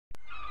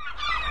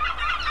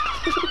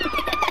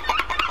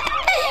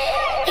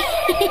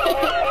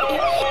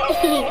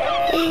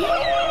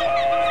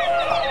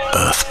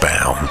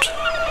Earthbound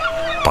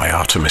by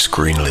Artemis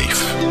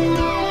Greenleaf.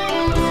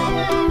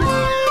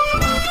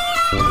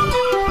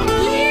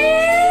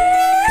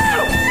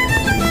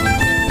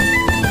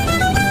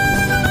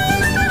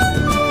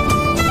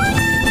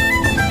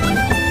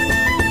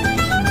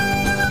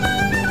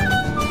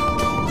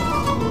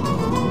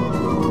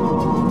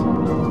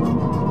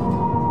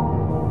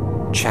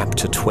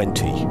 Chapter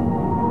 20.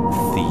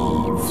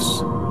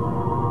 Thieves.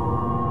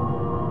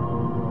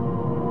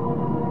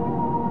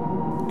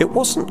 It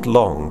wasn't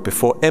long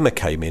before Emma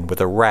came in with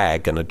a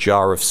rag and a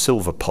jar of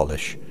silver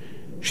polish.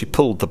 She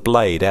pulled the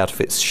blade out of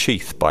its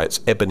sheath by its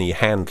ebony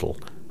handle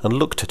and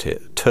looked at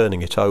it,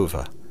 turning it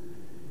over.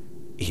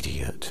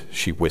 "Idiot,"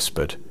 she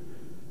whispered.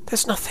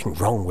 "There's nothing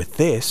wrong with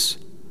this."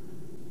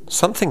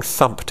 Something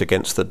thumped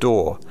against the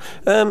door.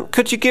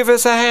 Could you give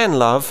us a hand,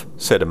 love?"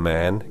 said a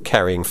man,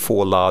 carrying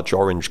 4 large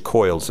orange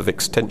coils of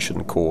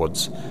extension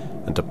cords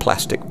and a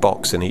plastic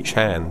box in each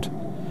hand.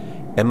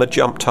 Emma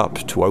jumped up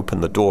to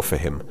open the door for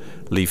him,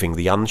 leaving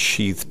the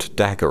unsheathed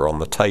dagger on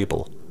the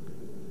table.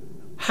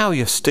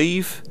 "How'ya,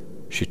 Steve?"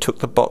 She took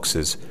the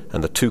boxes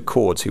and the 2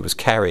 cords he was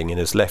carrying in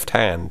his left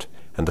hand,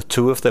 and the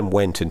 2 of them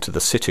went into the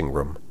sitting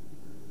room.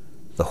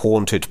 The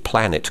Haunted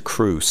Planet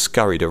crew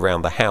scurried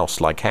around the house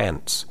like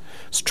ants,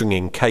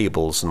 stringing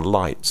cables and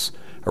lights,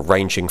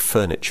 arranging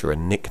furniture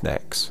and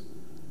knickknacks.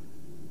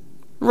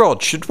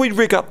 "Rod, should we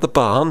rig up the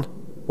barn?"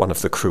 one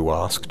of the crew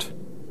asked.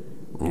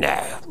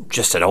 "No,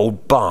 just an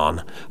old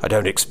barn. I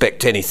don't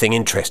expect anything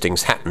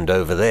interesting's happened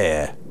over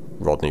there,"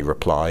 Rodney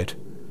replied.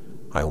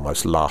 I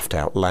almost laughed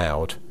out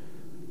loud.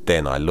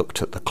 Then I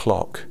looked at the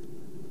clock.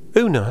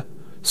 "Una,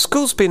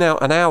 school's been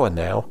out an hour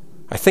now.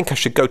 I think I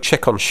should go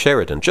check on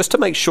Sheridan, just to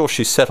make sure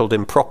she's settled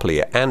in properly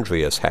at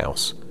Andrea's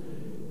house."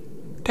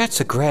 "That's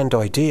a grand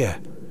idea,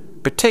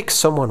 but take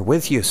someone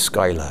with you,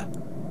 Skylar."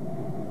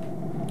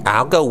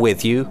 "I'll go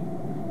with you."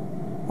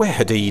 Where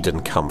had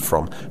Eden come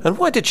from, and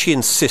why did she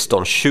insist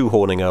on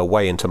shoehorning her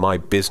way into my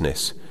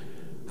business?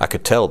 I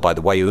could tell by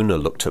the way Una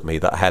looked at me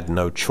that I had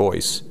no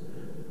choice.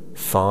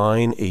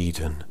 "Fine,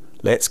 Eden.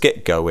 Let's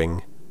get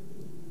going."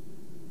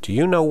 "Do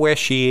you know where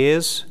she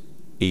is?"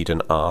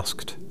 Eden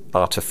asked,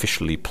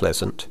 artificially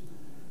pleasant.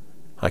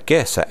 "I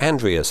guess at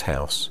Andrea's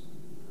house."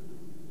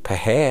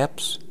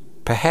 "Perhaps.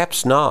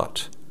 Perhaps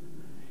not.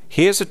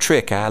 Here's a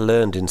trick I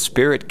learned in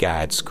Spirit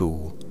Guide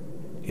school.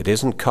 It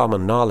isn't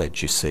common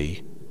knowledge, you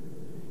see.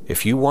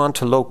 If you want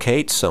to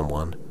locate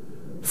someone,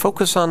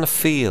 focus on the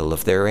feel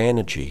of their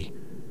energy.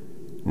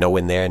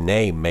 Knowing their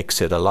name makes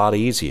it a lot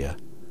easier.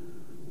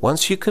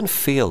 Once you can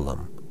feel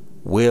them,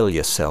 will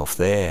yourself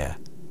there."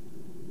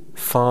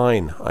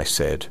 "Fine," I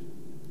said.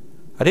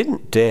 I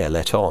didn't dare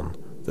let on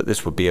that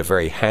this would be a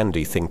very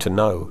handy thing to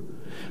know.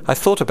 I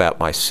thought about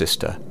my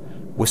sister,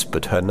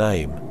 whispered her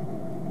name.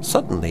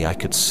 Suddenly I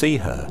could see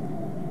her.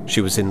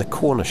 She was in the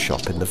corner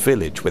shop in the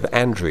village with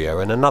Andrea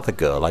and another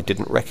girl I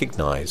didn't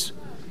recognize.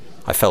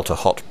 I felt a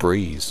hot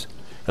breeze,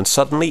 and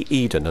suddenly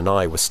Eden and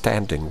I were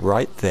standing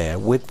right there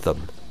with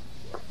them.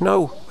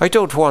 "No, I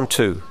don't want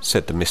to,"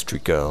 said the mystery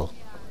girl.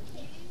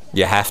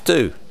 "You have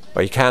to,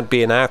 or you can't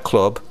be in our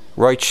club.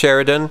 Right,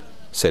 Sheridan?"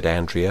 said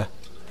Andrea.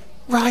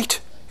 "Right.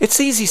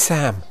 It's easy,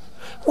 Sam.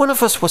 One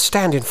of us will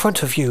stand in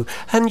front of you,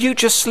 and you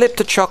just slip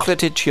the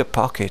chocolate into your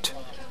pocket.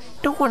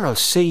 No one will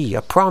see, I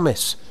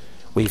promise.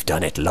 We've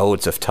done it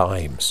loads of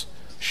times,"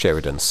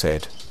 Sheridan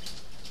said.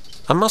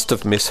 I must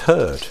have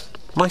misheard.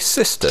 My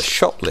sister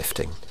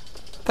shoplifting.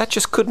 That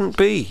just couldn't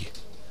be.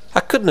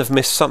 I couldn't have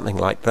missed something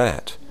like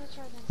that.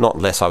 Not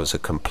unless I was a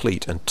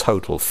complete and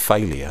total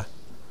failure.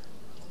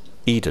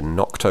 Eden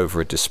knocked over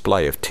a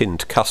display of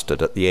tinned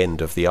custard at the end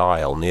of the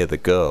aisle near the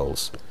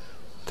girls.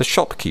 The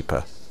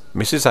shopkeeper,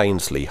 Mrs.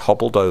 Ainsley,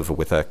 hobbled over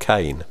with her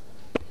cane.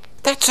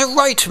 "That's a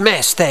right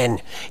mess, then.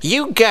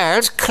 You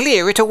girls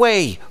clear it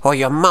away, or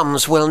your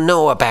mums will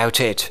know about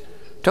it.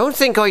 Don't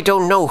think I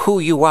don't know who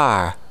you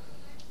are."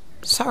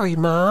 "Sorry,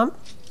 Mom,"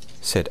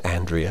 said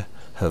Andrea,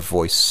 her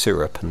voice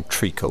syrup and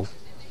treacle.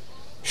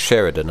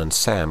 Sheridan and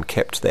Sam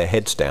kept their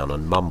heads down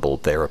and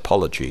mumbled their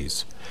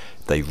apologies.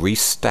 They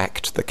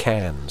restacked the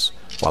cans,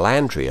 while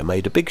Andrea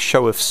made a big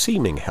show of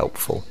seeming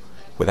helpful,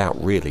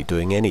 without really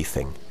doing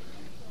anything.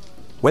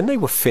 When they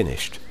were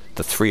finished,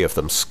 the 3 of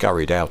them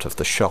scurried out of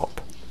the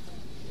shop.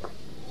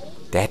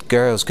 "That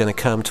girl's going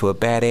to come to a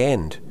bad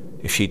end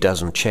if she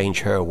doesn't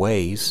change her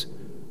ways,"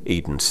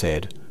 Eden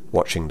said,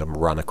 watching them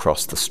run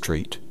across the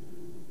street.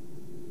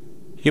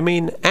 "You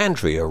mean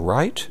Andrea,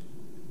 right?"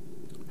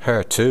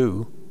 "Her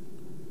too."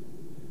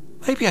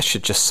 Maybe I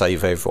should just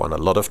save everyone a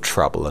lot of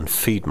trouble and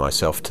feed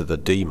myself to the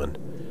demon.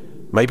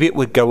 Maybe it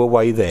would go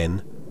away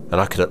then, and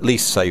I could at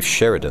least save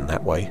Sheridan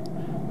that way.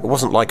 It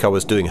wasn't like I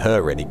was doing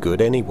her any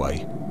good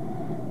anyway.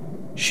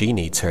 "She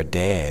needs her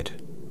dad,"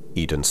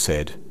 Eden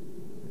said.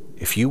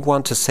 "If you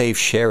want to save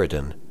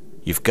Sheridan,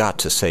 you've got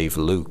to save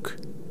Luke."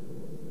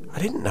 I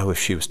didn't know if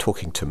she was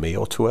talking to me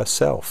or to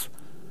herself.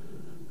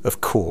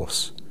 Of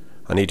course,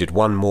 I needed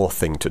one more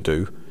thing to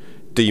do.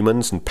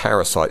 Demons and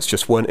parasites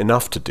just weren't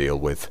enough to deal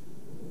with.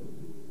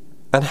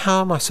 And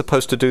how am I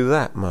supposed to do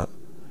that,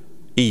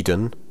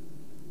 Eden?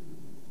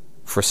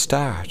 For a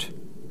start,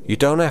 you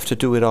don't have to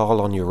do it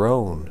all on your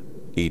own,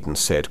 Eden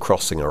said,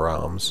 crossing her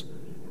arms.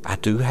 I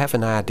do have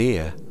an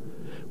idea.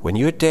 When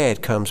your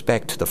dad comes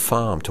back to the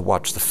farm to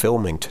watch the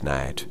filming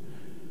tonight,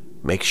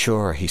 make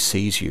sure he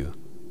sees you.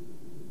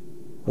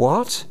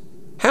 What?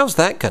 How's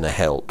that going to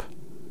help?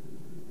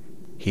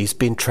 He's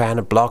been trying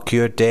to block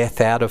your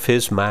death out of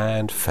his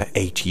mind for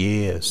 8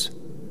 years.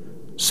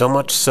 So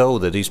much so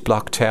that he's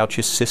blocked out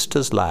your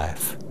sister's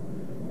life.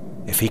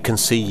 If he can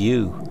see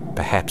you,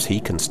 perhaps he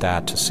can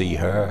start to see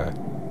her.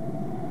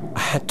 I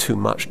had too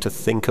much to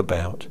think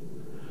about.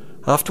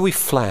 After we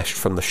flashed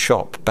from the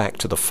shop back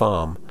to the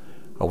farm,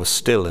 I was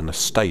still in a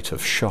state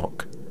of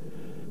shock.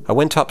 I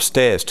went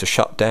upstairs to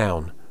shut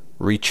down,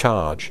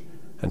 recharge,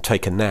 and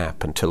take a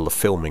nap until the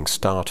filming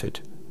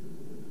started.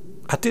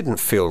 I didn't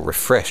feel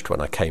refreshed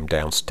when I came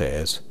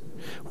downstairs.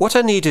 What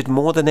I needed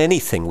more than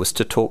anything was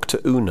to talk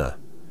to Una.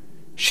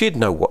 She'd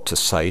know what to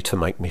say to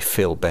make me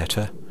feel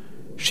better.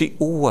 She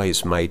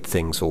always made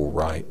things all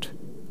right.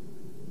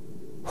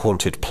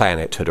 Haunted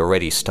Planet had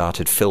already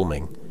started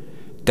filming.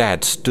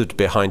 Dad stood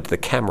behind the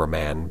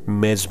cameraman,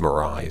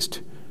 mesmerized.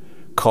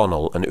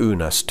 Connell and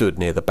Una stood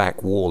near the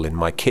back wall in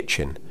my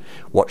kitchen,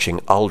 watching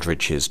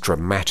Aldridge's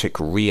dramatic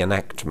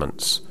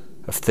reenactments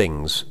of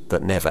things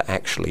that never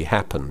actually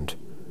happened.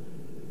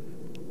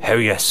 "How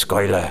ya,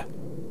 Skylar?"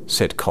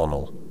 said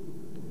Connell.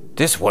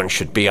 "This one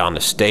should be on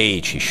the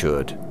stage, he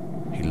should."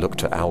 He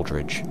looked at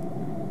Aldridge.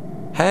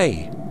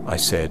 "Hey," I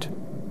said.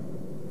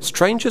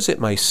 Strange as it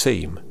may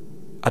seem,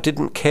 I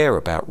didn't care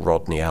about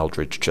Rodney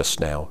Aldridge just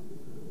now.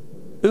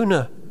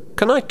 "Una,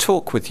 can I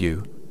talk with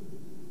you?"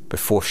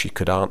 Before she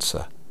could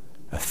answer,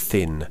 a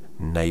thin,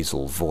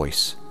 nasal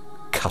voice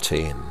cut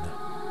in.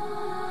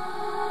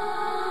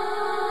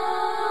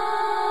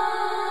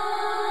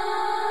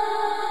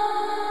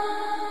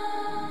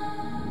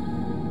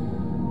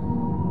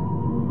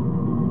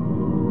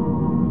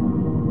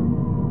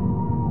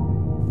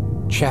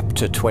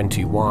 Chapter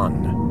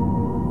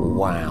 21.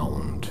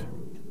 Wound.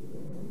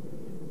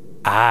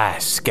 "Ah,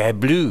 Sky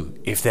Blue,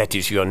 if that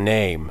is your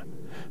name.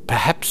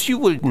 Perhaps you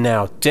will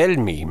now tell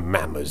me,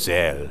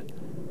 mademoiselle,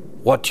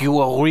 what you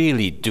are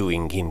really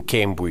doing in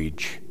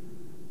Cambridge.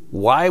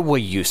 Why were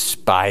you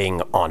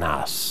spying on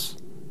us?"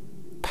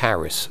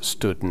 Paris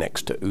stood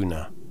next to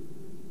Una.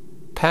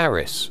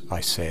 "Paris,"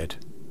 I said.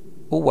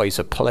 "Always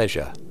a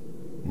pleasure."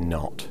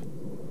 Not.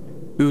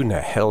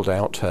 Una held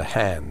out her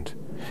hand.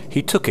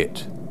 He took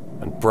it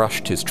and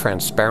brushed his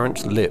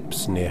transparent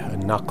lips near her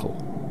knuckle.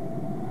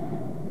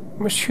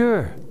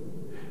 "Monsieur,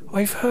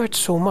 I've heard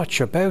so much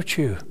about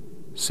you,"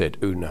 said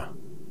Una.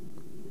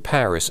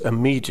 Paris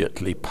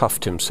immediately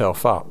puffed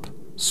himself up,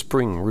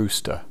 spring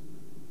rooster.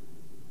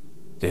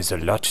 "There's a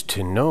lot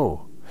to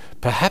know.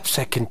 Perhaps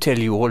I can tell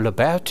you all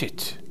about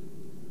it."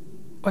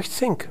 "I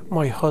think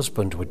my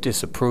husband would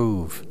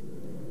disapprove."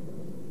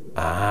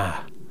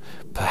 "Ah,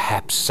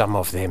 perhaps some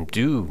of them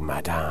do,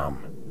 madame.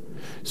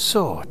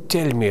 So,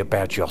 tell me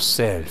about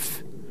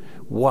yourself.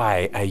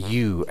 Why are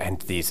you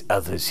and these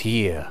others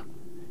here?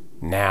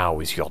 Now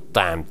is your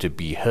time to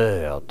be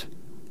heard.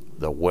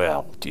 The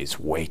world is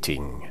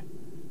waiting."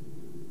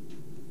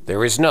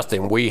 "There is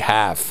nothing we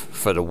have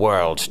for the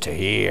world to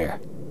hear,"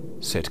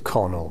 said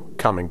Connell,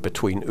 coming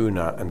between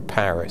Una and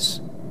Paris.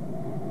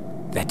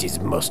 "That is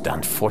most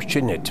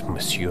unfortunate,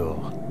 monsieur."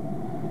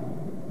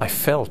 I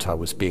felt I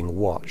was being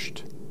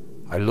watched.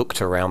 I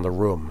looked around the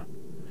room.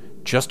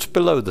 Just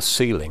below the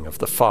ceiling of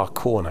the far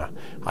corner,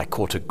 I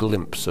caught a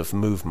glimpse of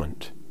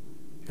movement.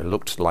 It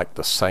looked like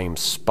the same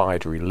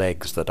spidery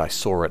legs that I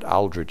saw at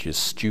Aldridge's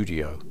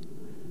studio.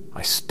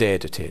 I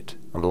stared at it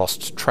and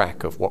lost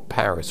track of what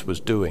Paris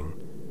was doing.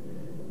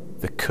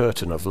 The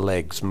curtain of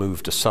legs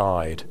moved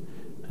aside,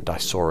 and I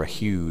saw a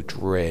huge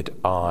red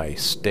eye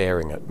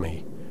staring at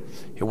me.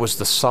 It was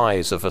the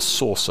size of a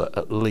saucer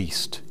at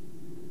least.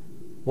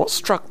 What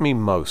struck me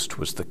most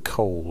was the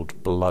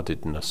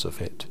cold-bloodedness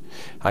of it.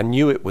 I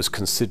knew it was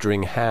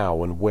considering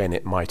how and when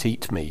it might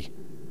eat me,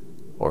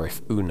 or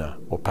if Una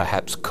or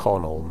perhaps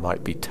Connell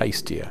might be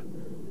tastier.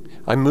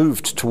 I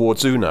moved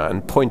towards Una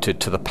and pointed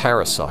to the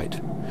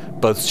parasite.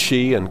 Both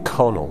she and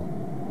Connell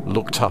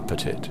looked up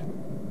at it.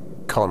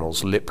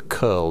 Connell's lip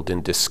curled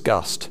in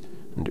disgust,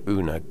 and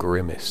Una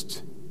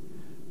grimaced.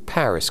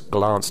 Paris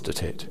glanced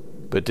at it,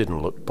 but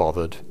didn't look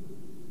bothered.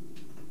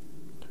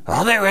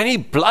 "Are there any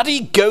bloody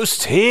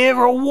ghosts here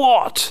or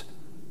what?"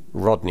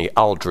 Rodney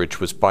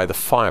Aldridge was by the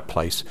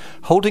fireplace,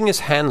 holding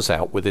his hands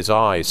out with his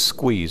eyes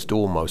squeezed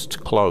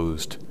almost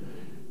closed.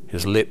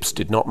 His lips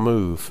did not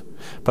move,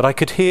 but I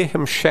could hear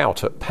him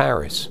shout at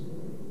Paris.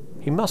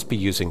 He must be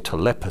using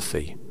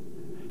telepathy.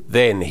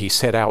 Then he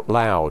said out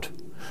loud,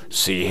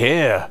 "See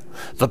here,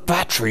 the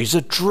batteries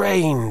are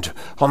drained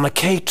on the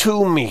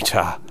K2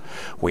 meter.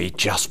 We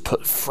just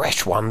put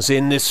fresh ones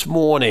in this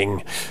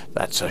morning.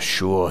 That's a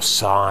sure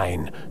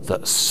sign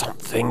that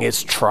something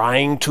is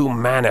trying to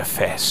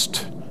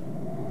manifest."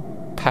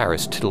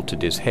 Paris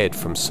tilted his head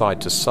from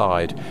side to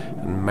side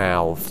and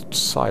mouthed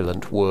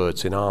silent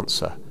words in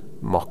answer,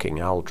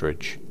 mocking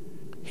Aldridge.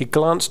 He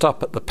glanced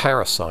up at the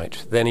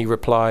parasite, then he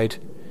replied,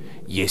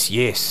 Yes,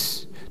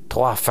 yes,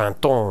 3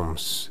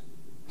 fantômes,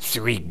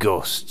 3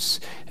 ghosts,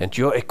 and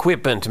your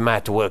equipment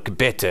might work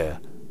better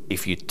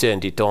if you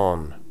turned it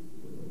on.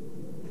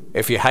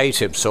 If you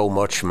hate him so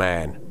much,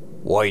 man,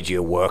 why do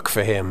you work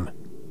for him?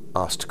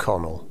 Asked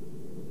Connell.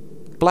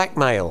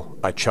 Blackmail,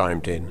 I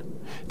chimed in.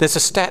 There's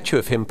a statue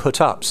of him put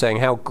up saying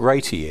how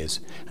great he is,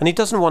 and he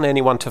doesn't want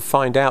anyone to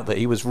find out that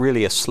he was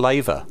really a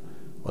slaver,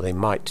 or they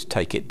might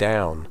take it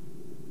down.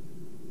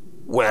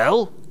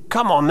 Well,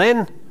 come on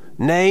then.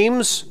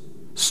 Names?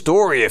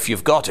 Story if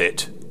you've got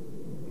it.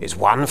 Is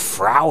one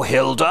Frau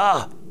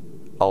Hilda?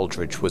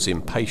 Aldridge was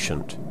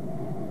impatient.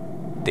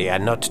 They are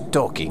not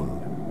talking,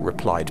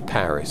 replied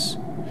Paris.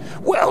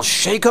 Well,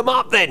 shake 'em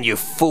up then, you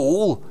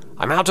fool.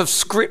 I'm out of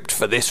script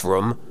for this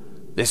room.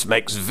 This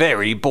makes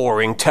very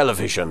boring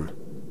television.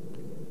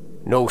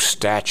 No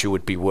statue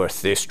would be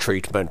worth this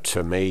treatment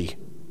to me,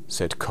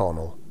 said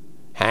Connell.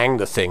 Hang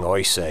the thing,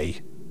 I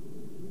say.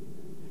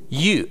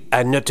 You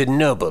are not a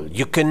noble.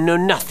 You can know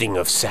nothing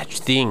of such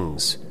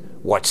things.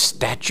 What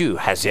statue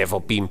has ever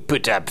been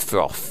put up for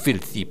a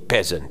filthy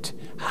peasant?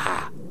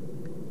 Ha!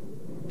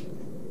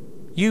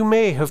 You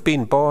may have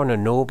been born a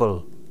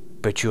noble,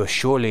 but you are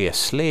surely a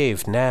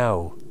slave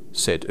now,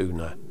 said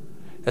Una.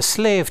 A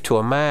slave to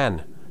a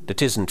man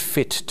that isn't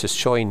fit to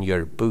shine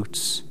your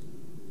boots.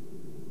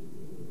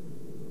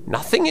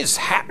 Nothing is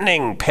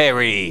happening,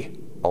 Perry,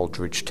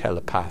 Aldridge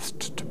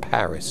telepathed to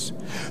Paris.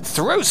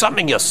 Throw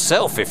something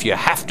yourself if you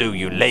have to,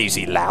 you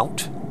lazy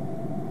lout.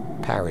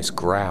 Paris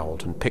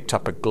growled and picked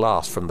up a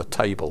glass from the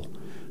table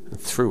and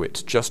threw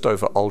it just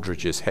over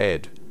Aldridge's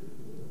head.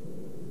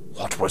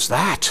 What was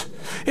that?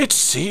 It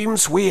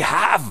seems we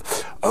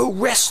have a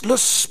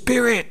restless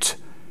spirit.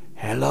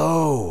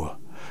 Hello.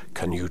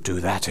 Can you do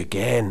that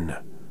again?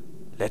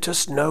 Let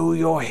us know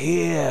you're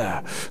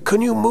here.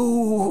 Can you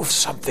move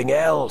something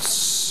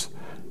else?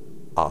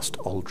 Asked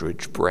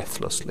Aldridge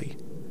breathlessly.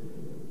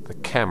 The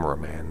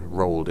cameraman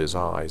rolled his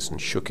eyes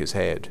and shook his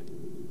head.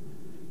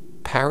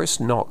 Paris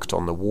knocked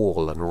on the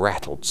wall and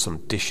rattled some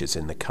dishes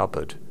in the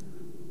cupboard.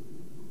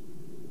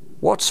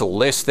 "What's all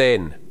this,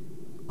 then?"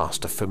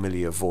 asked a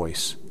familiar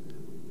voice.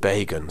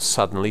 Bagan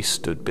suddenly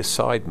stood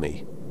beside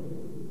me.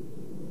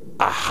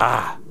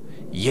 "Aha!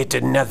 Yet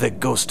another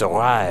ghost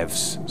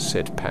arrives,"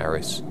 said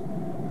Paris.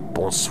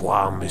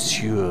 "Bonsoir,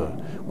 monsieur.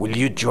 Will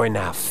you join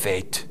our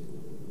fete?"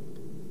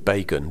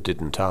 Bagan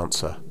didn't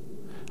answer.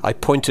 I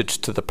pointed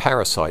to the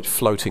parasite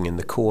floating in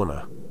the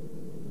corner.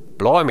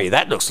 "Blimey,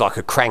 that looks like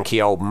a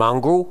cranky old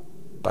mongrel,"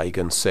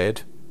 Bagan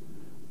said.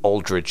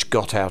 Aldridge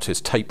got out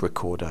his tape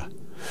recorder.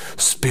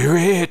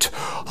 "Spirit,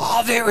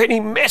 are there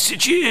any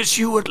messages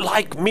you would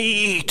like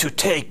me to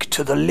take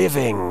to the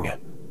living?"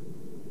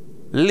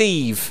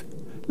 "Leave!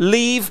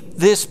 Leave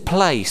this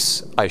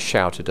place!" I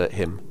shouted at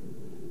him.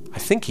 I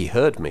think he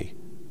heard me,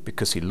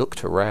 because he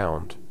looked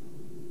around.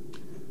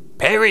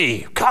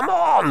 "Perry, come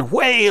on,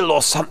 wail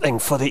or something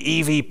for the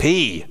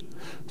EVP.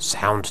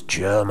 Sound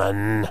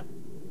German,"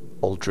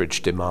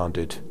 Aldridge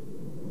demanded.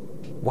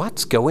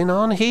 "What's going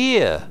on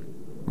here?"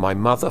 My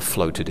mother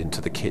floated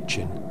into the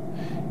kitchen.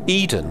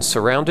 Eden,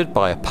 surrounded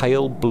by a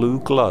pale blue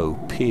glow,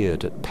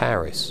 peered at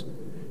Paris.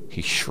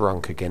 He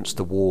shrunk against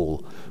the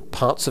wall,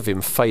 parts of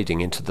him fading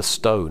into the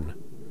stone.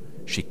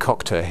 She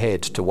cocked her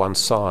head to one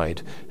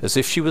side, as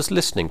if she was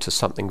listening to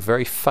something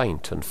very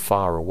faint and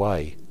far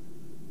away.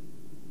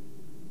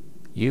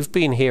 "You've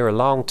been here a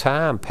long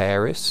time,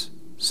 Paris,"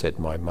 said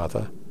my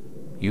mother.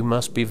 "You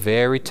must be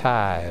very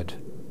tired."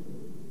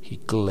 He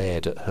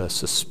glared at her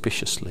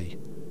suspiciously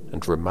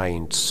and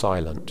remained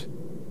silent.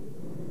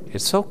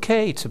 "It's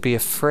okay to be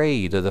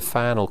afraid of the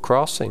final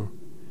crossing.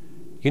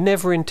 You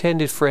never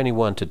intended for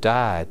anyone to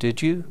die,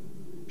 did you?"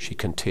 she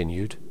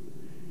continued.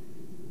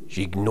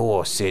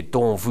 "J'ignore ce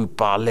dont vous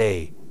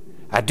parlez.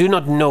 I do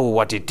not know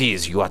what it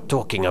is you are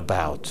talking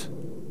about."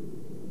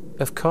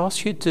 "Of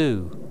course you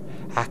do.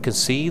 I can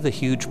see the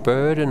huge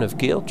burden of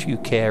guilt you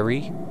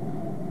carry."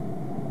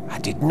 "I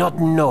did not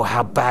know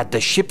how bad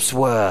the ships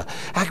were.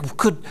 I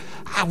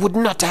would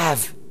not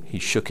have..." He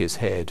shook his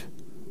head.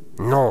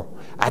 "No,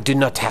 I do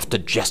not have to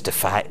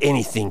justify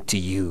anything to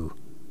you."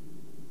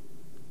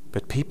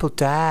 "But people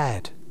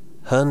died.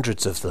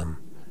 Hundreds of them.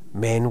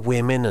 Men,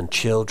 women, and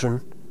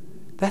children.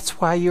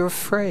 That's why you're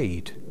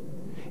afraid.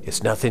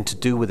 It's nothing to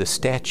do with the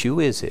statue,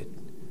 is it?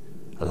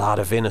 A lot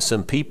of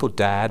innocent people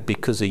died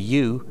because of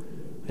you,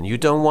 and you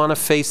don't want to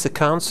face the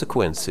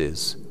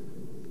consequences."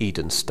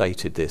 Eden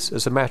stated this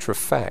as a matter of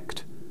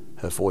fact,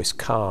 her voice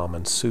calm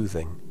and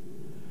soothing.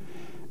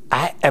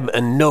 "I am a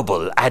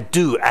noble. I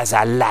do as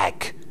I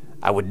like.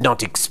 I would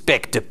not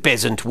expect a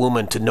peasant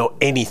woman to know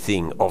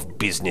anything of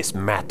business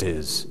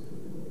matters."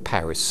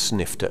 Paris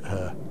sniffed at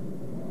her.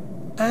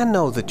 "I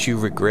know that you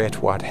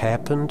regret what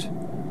happened,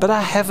 but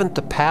I haven't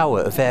the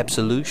power of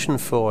absolution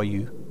for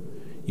you.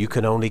 You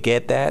can only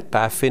get that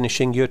by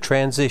finishing your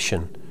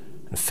transition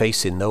and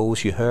facing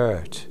those you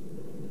hurt."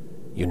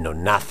 "You know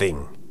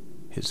nothing."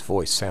 His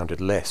voice sounded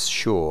less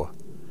sure.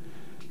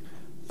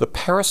 The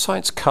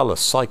parasite's colour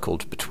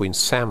cycled between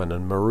salmon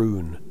and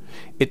maroon,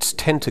 Its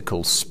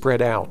tentacles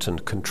spread out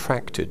and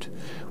contracted,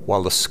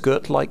 while the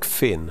skirt-like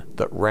fin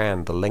that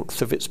ran the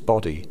length of its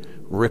body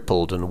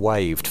rippled and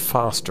waved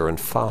faster and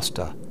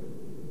faster.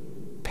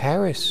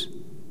 "Paris,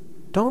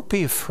 don't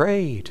be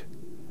afraid.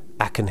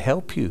 I can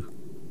help you,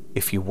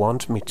 if you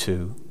want me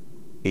to,"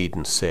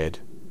 Eden said.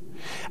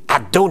 "I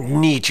don't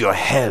need your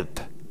help."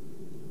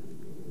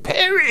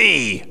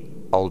 "Perry!"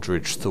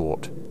 Aldridge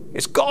thought.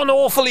 "It's gone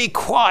awfully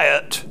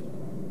quiet."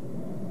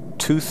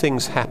 Two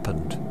things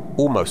happened,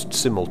 almost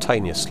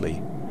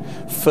simultaneously.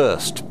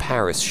 First,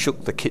 Paris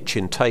shook the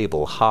kitchen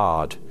table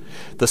hard.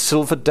 The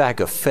silver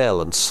dagger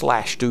fell and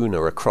slashed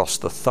Una across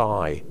the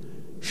thigh.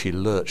 She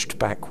lurched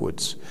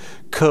backwards.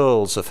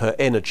 Curls of her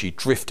energy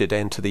drifted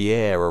into the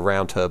air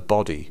around her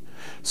body,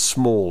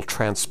 small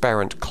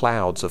transparent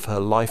clouds of her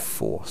life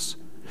force.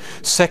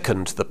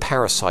 Second, the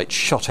parasite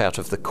shot out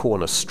of the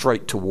corner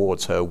straight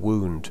towards her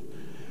wound.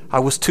 I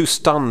was too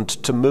stunned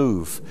to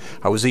move.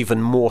 I was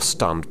even more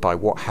stunned by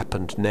what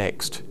happened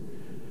next.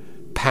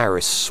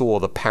 Paris saw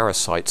the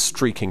parasite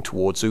streaking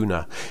towards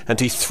Una, and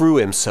he threw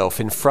himself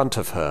in front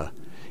of her.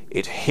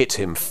 It hit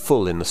him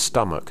full in the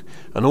stomach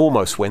and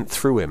almost went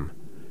through him.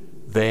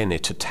 Then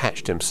it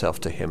attached himself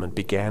to him and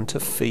began to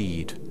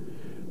feed.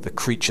 The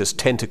creature's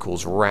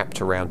tentacles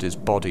wrapped around his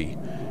body,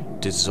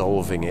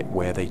 dissolving it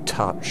where they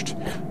touched,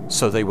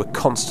 so they were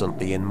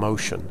constantly in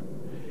motion.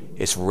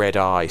 Its red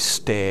eye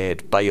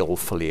stared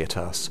balefully at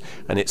us,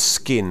 and its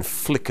skin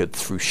flickered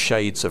through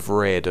shades of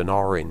red and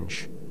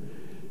orange.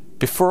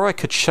 Before I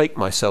could shake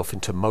myself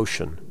into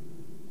motion,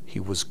 he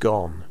was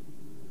gone.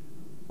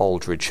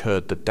 Aldridge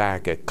heard the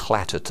dagger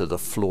clatter to the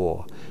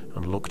floor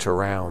and looked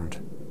around.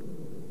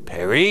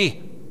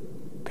 "Perry?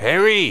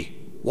 Perry?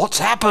 What's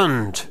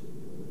happened?"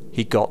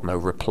 He got no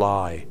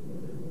reply.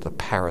 The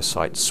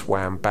parasite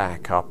swam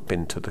back up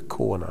into the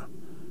corner,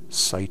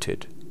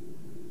 sated.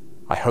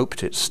 I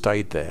hoped it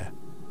stayed there.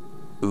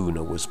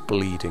 Una was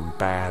bleeding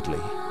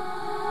badly.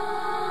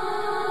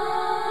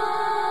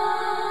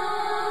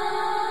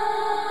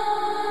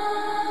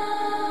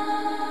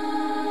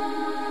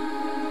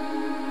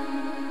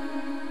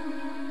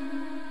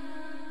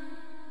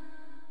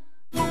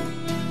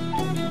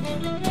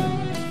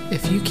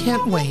 If you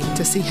can't wait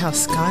to see how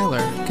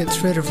Skylar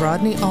gets rid of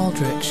Rodney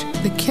Aldrich,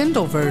 the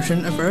Kindle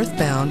version of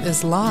Earthbound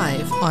is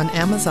live on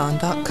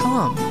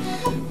Amazon.com.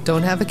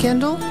 Don't have a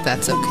Kindle?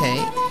 That's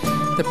okay.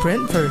 The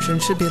print version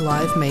should be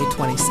live May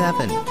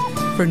 27.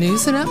 For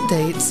news and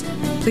updates,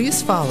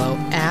 please follow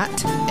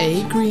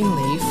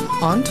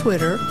 @agreenleaf on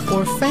Twitter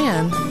or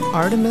fan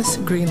Artemis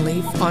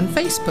Greenleaf on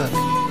Facebook.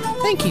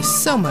 Thank you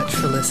so much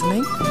for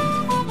listening.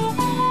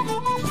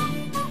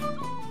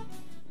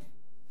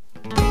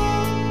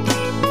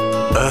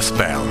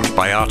 Earthbound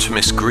by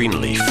Artemis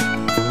Greenleaf.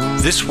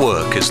 This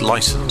work is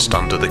licensed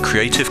under the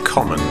Creative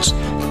Commons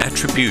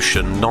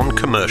Attribution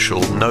Non-Commercial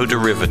No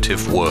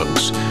Derivative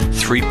Works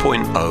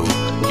 3.0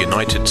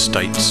 United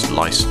States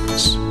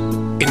license.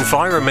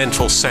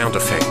 Environmental sound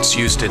effects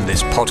used in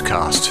this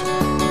podcast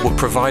were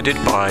provided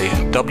by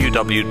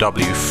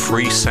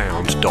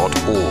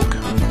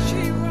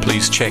www.freesound.org.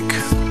 Please check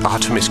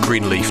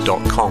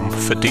artemisgreenleaf.com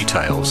for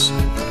details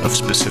of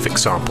specific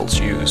samples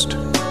used.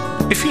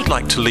 If you'd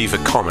like to leave a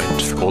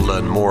comment or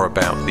learn more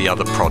about the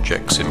other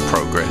projects in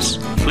progress,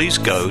 please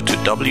go to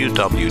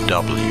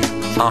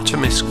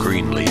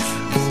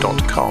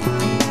www.artemisgreenleaf.com.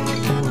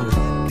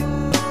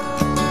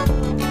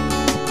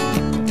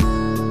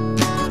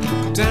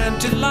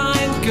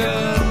 Dandelion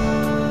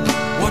girl,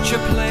 watch her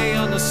play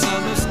on a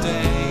summer's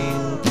day.